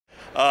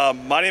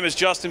My name is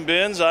Justin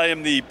Binns. I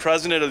am the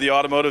president of the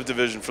automotive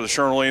division for the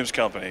Sherwin-Williams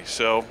Company.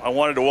 So I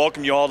wanted to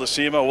welcome you all to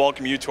SEMA,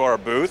 welcome you to our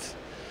booth.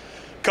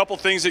 A couple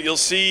things that you'll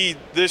see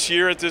this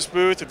year at this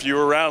booth. If you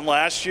were around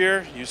last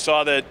year, you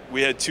saw that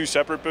we had two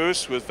separate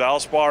booths with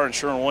Valspar and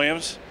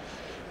Sherwin-Williams.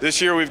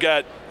 This year we've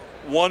got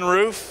one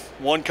roof,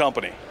 one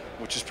company,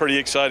 which is pretty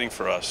exciting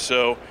for us.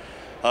 So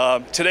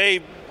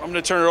today I'm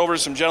going to turn it over to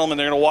some gentlemen.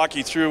 They're going to walk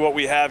you through what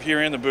we have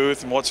here in the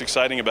booth and what's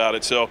exciting about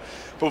it. So,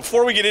 but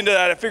before we get into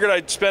that, I figured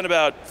I'd spend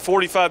about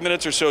 45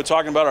 minutes or so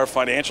talking about our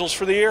financials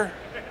for the year.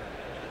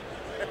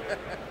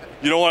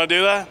 You don't want to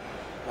do that?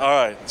 All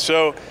right.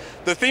 So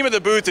the theme of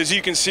the booth, as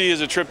you can see, is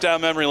a trip down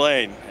memory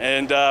lane.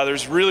 And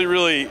there's really,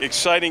 really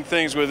exciting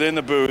things within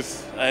the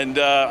booth. And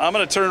I'm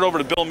going to turn it over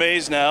to Bill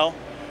Mays now,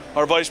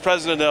 our Vice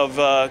President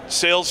of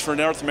Sales for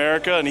North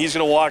America, and he's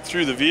going to walk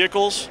through the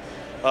vehicles,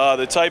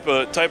 the type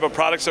of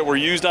products that were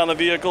used on the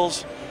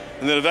vehicles,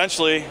 and then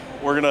eventually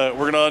we're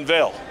gonna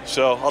unveil.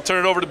 So I'll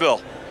turn it over to Bill.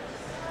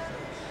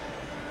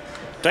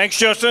 Thanks,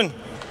 Justin.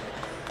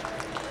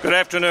 Good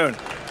afternoon.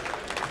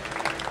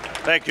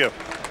 Thank you.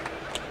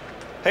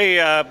 Hey,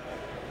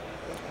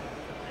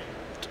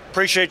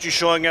 appreciate you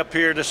showing up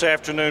here this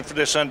afternoon for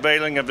this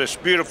unveiling of this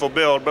beautiful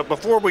build. But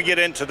before we get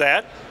into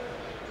that,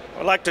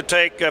 I'd like to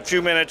take a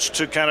few minutes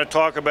to kind of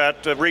talk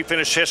about the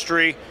refinish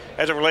history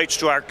as it relates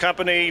to our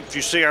company. If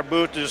you see, our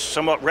booth is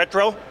somewhat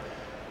retro.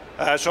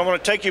 So I'm going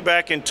to take you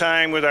back in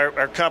time with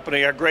our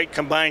company, our great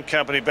combined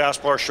company,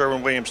 Valspar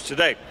Sherwin-Williams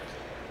today.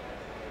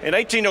 In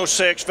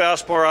 1806,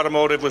 Valspar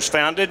Automotive was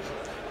founded,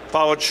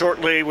 followed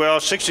shortly, well,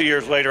 60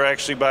 years later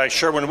actually, by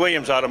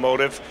Sherwin-Williams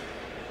Automotive.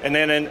 And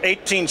then in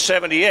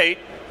 1878,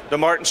 the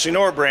Martin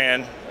Senior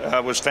brand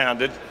was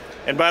founded.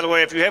 And by the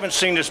way, if you haven't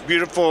seen this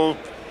beautiful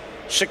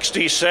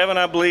 67,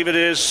 I believe it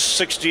is,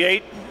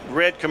 68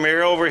 red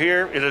Camaro over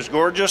here, it is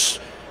gorgeous,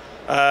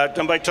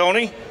 done by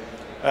Tony.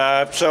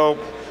 So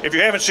if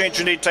you haven't seen it,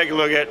 you need to take a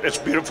look at it. It's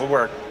beautiful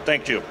work.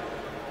 Thank you.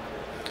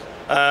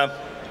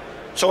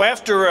 So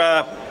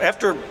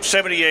after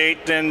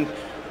 78, then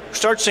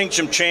start seeing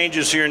some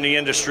changes here in the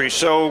industry.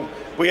 So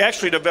we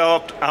actually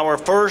developed our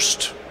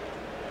first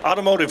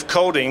automotive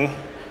coating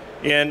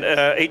in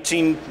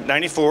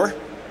 1894.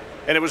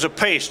 And it was a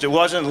paste. It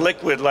wasn't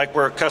liquid like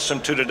we're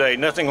accustomed to today,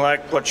 nothing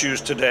like what's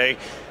used today.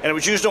 And it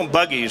was used on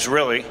buggies,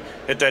 really,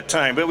 at that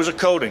time, but it was a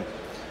coating.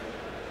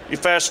 You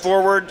fast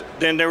forward,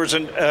 then there was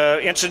an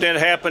incident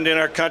happened in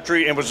our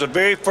country, and it was the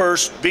very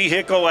first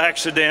vehicle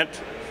accident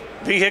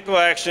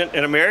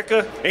in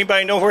America.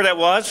 Anybody know where that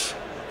was?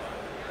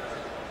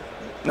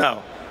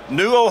 No.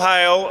 New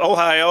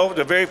Ohio,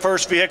 the very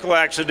first vehicle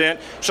accident.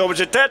 So it was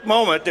at that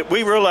moment that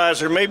we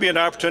realized there may be an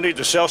opportunity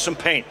to sell some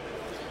paint.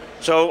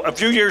 So a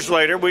few years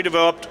later, we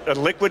developed a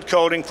liquid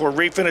coating for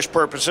refinish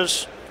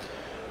purposes.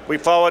 We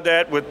followed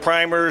that with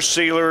primers,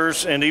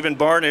 sealers, and even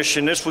varnish,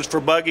 and this was for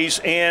buggies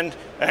and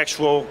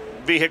actual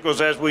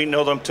vehicles as we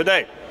know them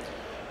today.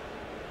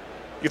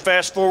 You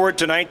fast forward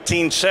to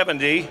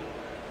 1970,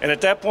 and at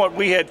that point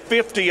we had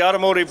 50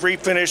 automotive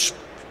refinish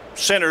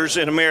centers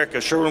in America.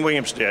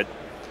 Sherwin-Williams did.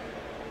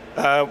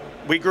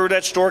 We grew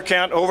that store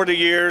count over the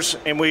years,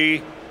 and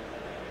we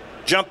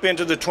jump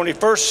into the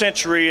 21st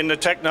century, and the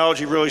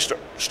technology really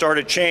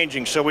started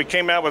changing. So we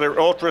came out with our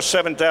Ultra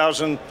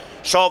 7000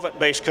 solvent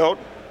base coat.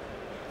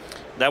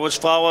 That was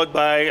followed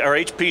by our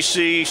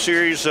HPC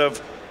series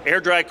of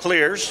air dry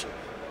clears,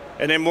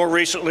 and then more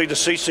recently the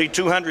CC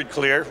 200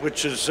 clear,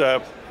 which is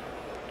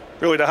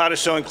really the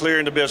hottest selling clear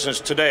in the business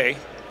today.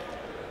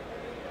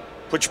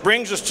 Which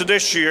brings us to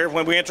this year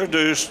when we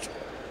introduced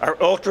our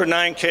Ultra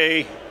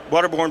 9K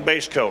waterborne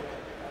base coat,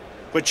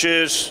 which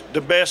is the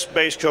best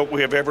base coat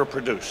we have ever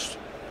produced.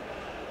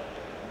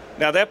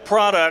 Now that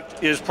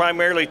product is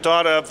primarily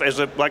thought of as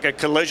like a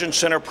collision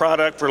center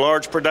product for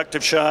large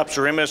productive shops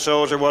or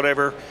MSOs or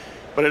whatever,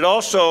 but it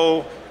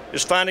also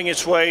is finding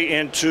its way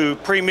into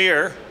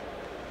premier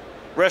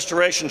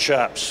restoration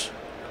shops.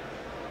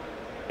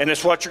 And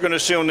it's what you're going to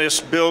see on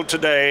this build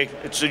today.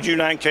 It's the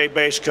U9K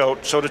base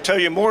coat. So to tell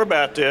you more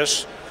about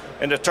this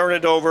and to turn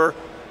it over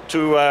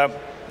to,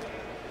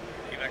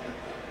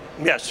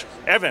 yes,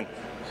 Evan.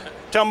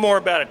 Tell him more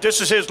about it. This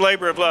is his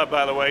labor of love,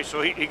 by the way,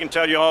 so he can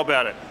tell you all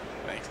about it.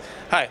 Thanks.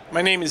 Hi,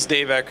 my name is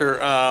Dave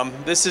Eckert.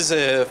 This is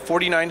a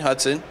 49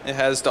 Hudson. It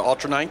has the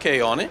Ultra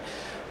 9K on it.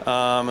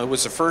 It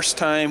was the first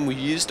time we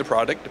used the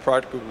product. The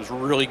product was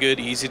really good,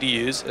 easy to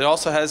use. It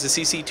also has the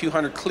CC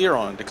 200 clear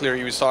on, the clear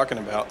he was talking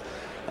about.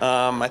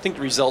 I think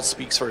the result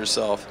speaks for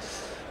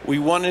itself. We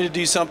wanted to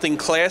do something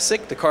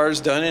classic. The car is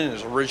done in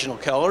its original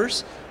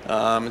colors.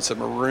 It's a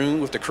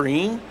maroon with the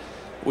cream.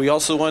 We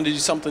also wanted to do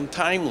something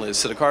timeless,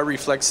 so the car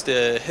reflects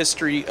the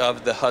history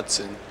of the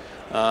Hudson.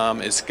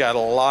 It's got a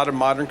lot of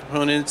modern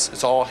components.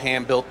 It's all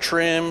hand-built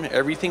trim.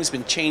 Everything's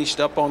been changed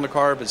up on the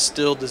car, but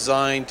still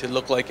designed to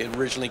look like it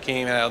originally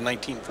came out of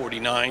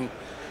 1949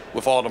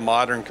 with all the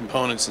modern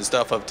components and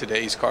stuff of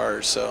today's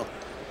cars. So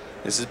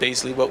this is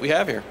basically what we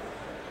have here.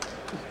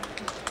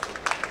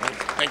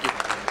 Thank you.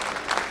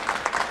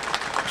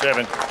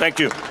 Evan, thank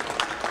you.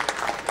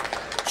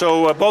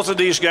 So both of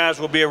these guys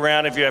will be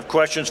around. If you have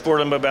questions for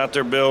them about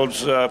their builds,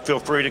 feel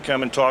free to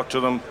come and talk to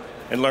them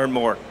and learn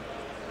more.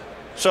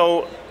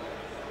 So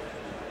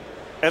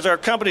as our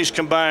companies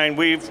combine,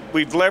 we've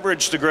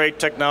leveraged the great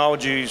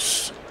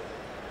technologies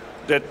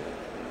that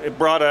it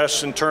brought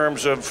us in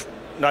terms of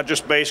not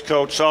just base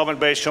coat, solvent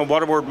base coat,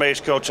 waterborne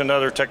base coats, and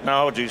other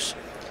technologies.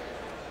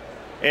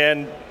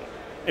 And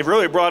it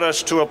really brought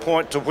us to a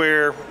point to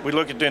where we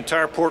look at the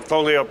entire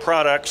portfolio of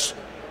products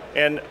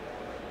and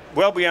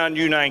well beyond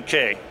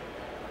U9K.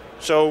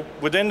 So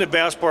within the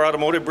Valspar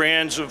automotive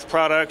brands of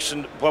products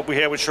and what we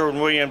have with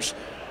Sherwin-Williams,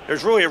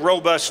 there's really a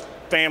robust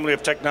family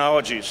of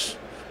technologies.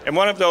 And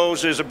one of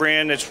those is a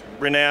brand that's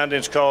renowned,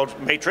 it's called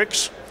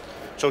Matrix.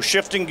 So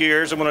shifting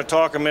gears, I'm going to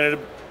talk a minute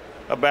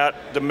about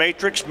the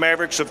Matrix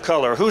Mavericks of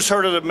Color. Who's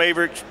heard of the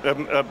Mavericks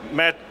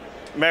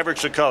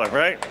of Color,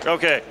 right?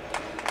 Okay.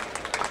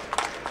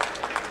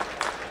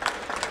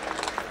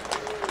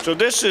 So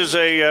this is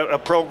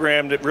a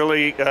program that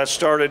really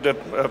started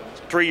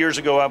 3 years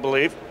ago, I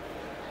believe.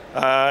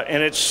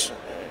 And it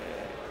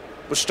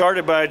was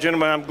started by a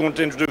gentleman I'm going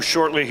to introduce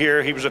shortly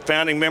here. He was a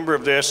founding member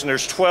of this, and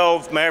there's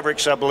 12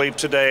 Mavericks, I believe,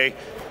 today,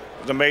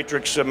 the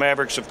Matrix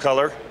Mavericks of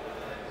Color.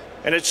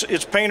 And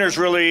it's painters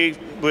really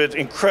with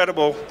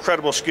incredible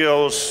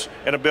skills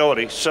and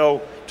ability.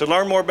 So to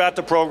learn more about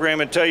the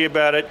program and tell you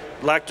about it,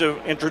 I'd like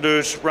to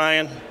introduce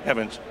Ryan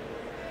Evans.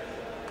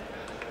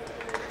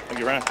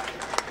 Thank you, Ryan.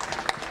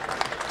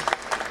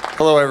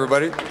 Hello,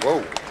 everybody.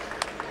 Whoa.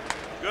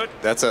 Good.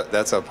 That's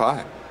up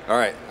high. All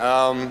right.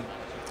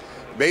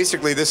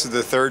 Basically, this is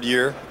the third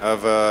year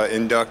of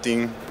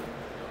inducting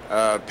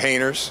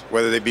painters,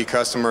 whether they be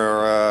custom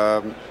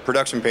or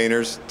production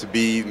painters, to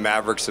be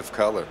Mavericks of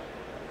Color.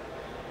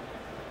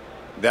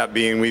 That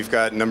being, we've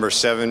got number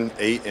 7,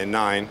 8, and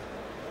 9.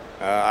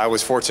 I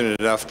was fortunate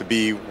enough to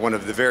be one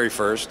of the very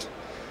first.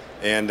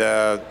 And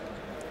the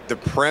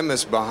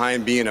premise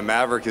behind being a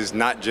Maverick is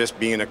not just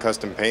being a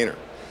custom painter.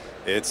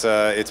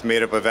 It's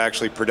made up of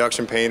actually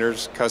production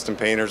painters, custom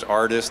painters,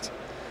 artists,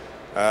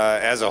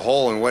 as a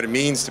whole. And what it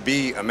means to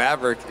be a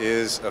Maverick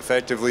is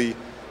effectively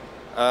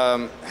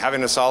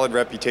having a solid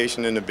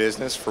reputation in the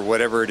business for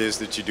whatever it is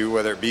that you do,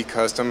 whether it be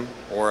custom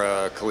or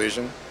a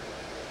collision.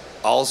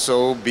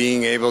 Also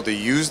being able to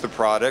use the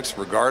products,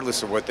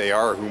 regardless of what they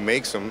are or who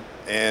makes them,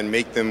 and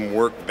make them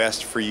work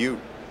best for you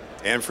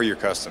and for your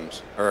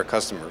customers.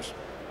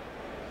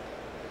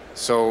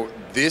 So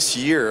this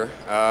year,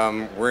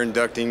 we're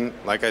inducting,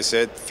 like I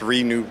said,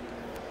 3 new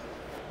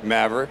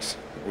Mavericks.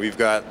 We've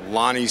got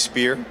Lonnie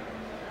Spear.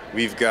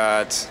 We've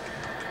got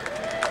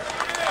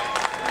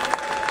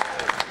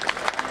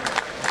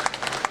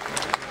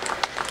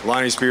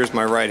Lonnie Spear's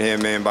my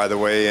right-hand man, by the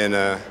way,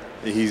 and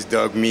he's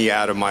dug me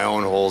out of my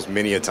own holes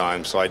many a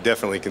time, so I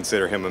definitely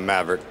consider him a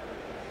Maverick.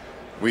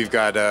 We've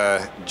got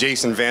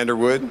Jason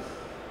Vanderwood.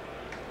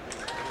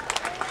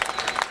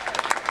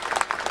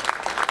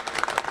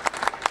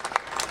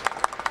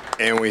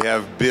 And we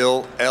have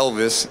Bill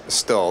Elvis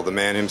Stull, the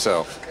man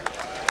himself.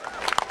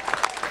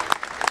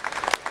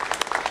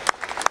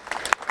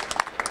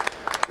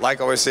 Like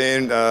I was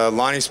saying,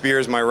 Lonnie Spear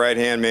is my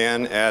right-hand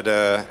man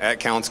at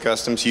Counts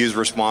Customs. He is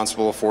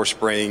responsible for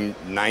spraying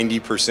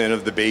 90%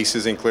 of the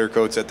bases and clear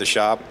coats at the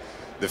shop.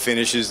 The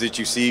finishes that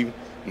you see,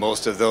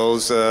 most of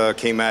those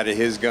came out of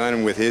his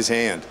gun with his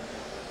hand.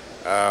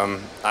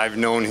 I've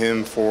known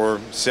him for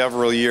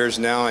several years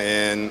now,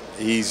 and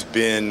he's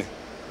been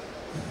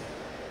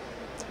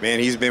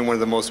one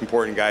of the most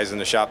important guys in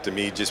the shop to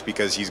me, just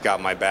because he's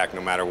got my back no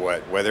matter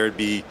what. Whether it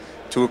be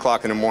 2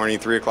 o'clock in the morning,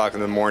 3 o'clock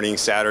in the morning,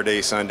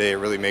 Saturday, Sunday, it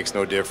really makes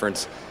no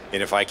difference.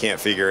 And if I can't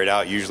figure it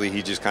out, usually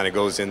he just kind of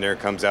goes in there,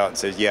 comes out and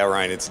says, yeah,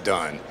 Ryan, it's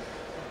done.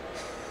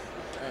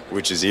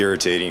 Which is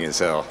irritating as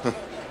hell.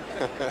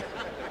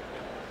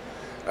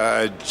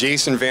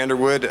 Jason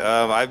Vanderwood,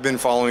 I've been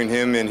following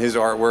him and his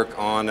artwork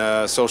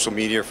on social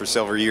media for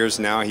several years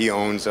now. He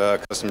owns a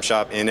custom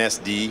shop,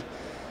 NSD,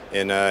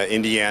 in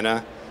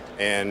Indiana,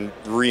 and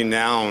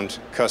renowned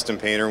custom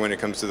painter when it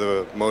comes to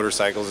the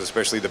motorcycles,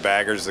 especially the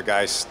baggers. The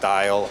guy's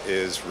style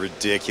is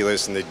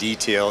ridiculous, and the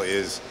detail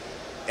is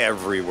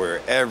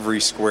everywhere. Every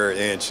square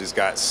inch has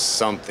got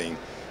something.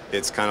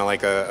 It's kind of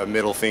like a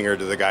middle finger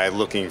to the guy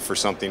looking for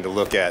something to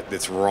look at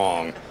that's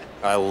wrong.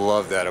 I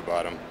love that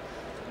about him.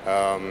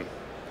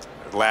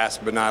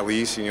 Last but not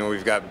least,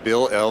 we've got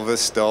Bill Elvis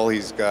Stull.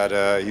 He's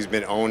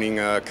been owning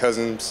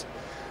Cousins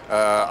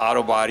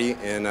Auto Body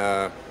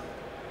in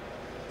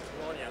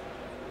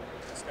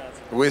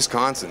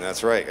Wisconsin,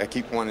 that's right. I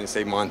keep wanting to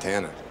say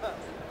Montana.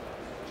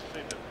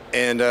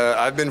 And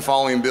I've been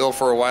following Bill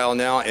for a while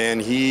now,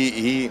 and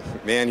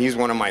he's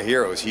one of my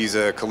heroes. He's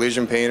a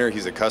collision painter,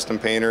 he's a custom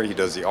painter, he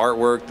does the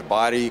artwork, the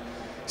body,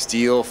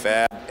 steel,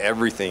 fab,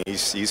 everything.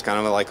 He's kind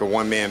of like a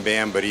one-man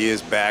band, but he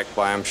is backed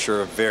by, I'm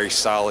sure, a very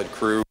solid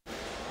crew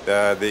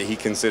that he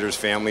considers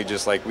family,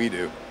 just like we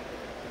do.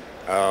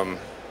 I'm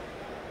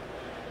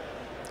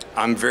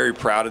very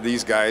proud of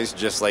these guys,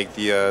 just like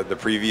the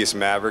previous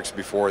Mavericks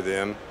before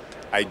them.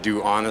 I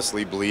do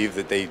honestly believe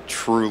that they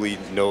truly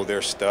know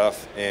their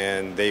stuff,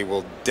 and they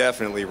will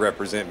definitely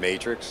represent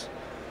Matrix.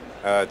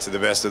 to the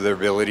best of their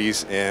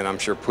abilities, and I'm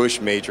sure push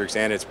Matrix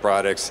and its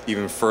products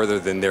even further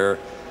than their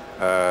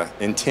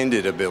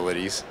intended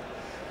abilities.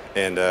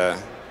 And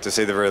to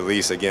say the very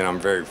least, again, I'm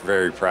very,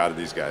 very proud of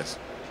these guys.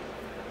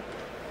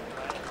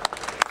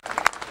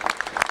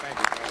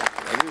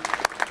 Thank you.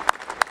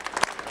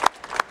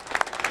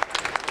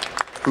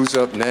 Who's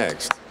up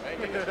next?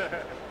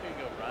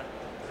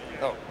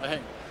 Oh, hey.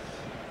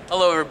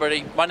 Hello,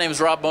 everybody. My name is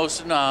Rob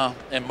Mosten,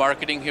 in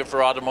marketing here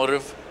for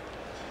automotive.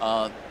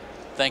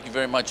 Thank you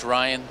very much,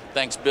 Ryan.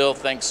 Thanks, Bill.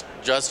 Thanks,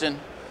 Justin.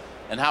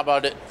 And how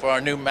about it for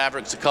our new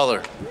Mavericks of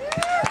Color?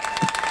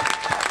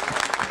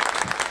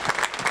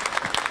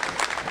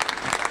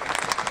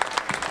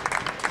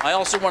 I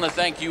also want to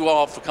thank you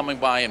all for coming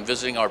by and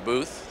visiting our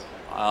booth.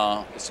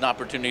 It's an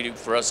opportunity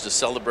for us to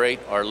celebrate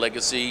our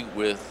legacy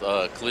with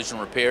collision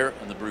repair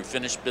and the brew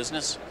finish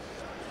business.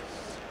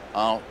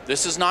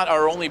 This is not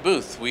our only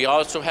booth. We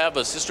also have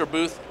a sister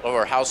booth of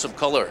our House of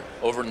Color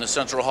over in the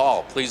Central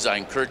Hall. Please, I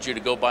encourage you to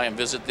go by and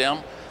visit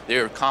them. They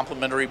are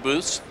complimentary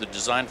booths. They're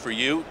designed for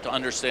you to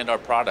understand our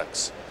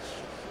products.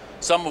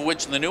 Some of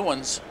which the new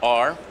ones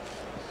are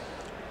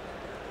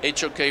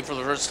HOK for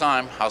the first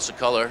time, House of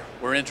Color.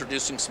 We're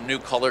introducing some new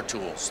color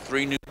tools,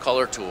 3 new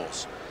color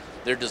tools.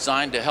 They're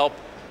designed to help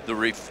the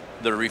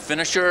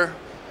refinisher,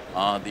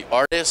 the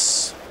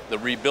artists, the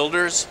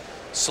rebuilders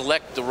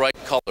select the right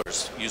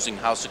colors using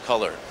House of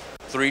Color.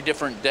 3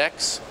 different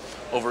decks,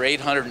 over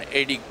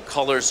 880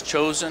 colors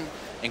chosen,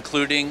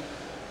 including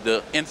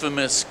the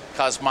infamous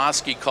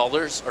Kosmosky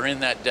colors are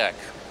in that deck.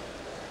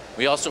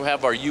 We also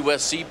have our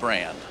USC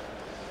brand.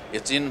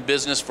 It's in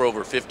business for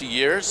over 50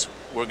 years.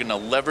 We're going to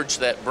leverage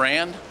that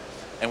brand,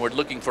 and we're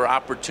looking for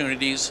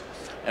opportunities,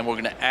 and we're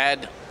going to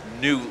add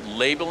new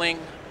labeling,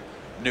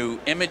 new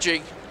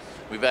imaging.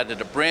 We've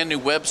added a brand new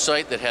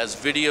website that has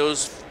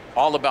videos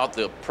all about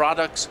the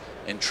products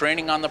and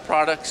training on the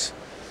products.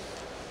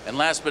 And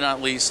last but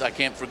not least, I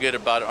can't forget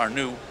about our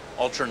new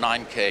Ultra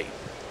 9K,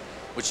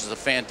 which is a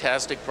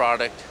fantastic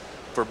product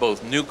for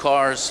both new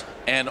cars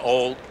and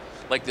old,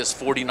 like this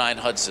 49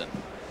 Hudson.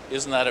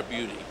 Isn't that a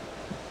beauty?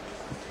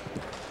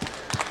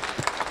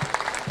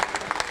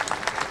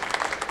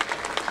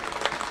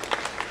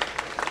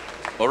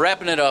 Well,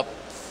 wrapping it up,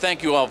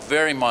 thank you all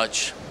very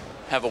much.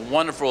 Have a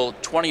wonderful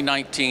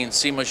 2019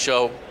 SEMA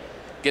show.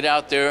 Get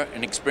out there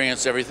and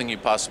experience everything you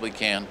possibly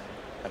can.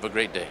 Have a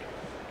great day.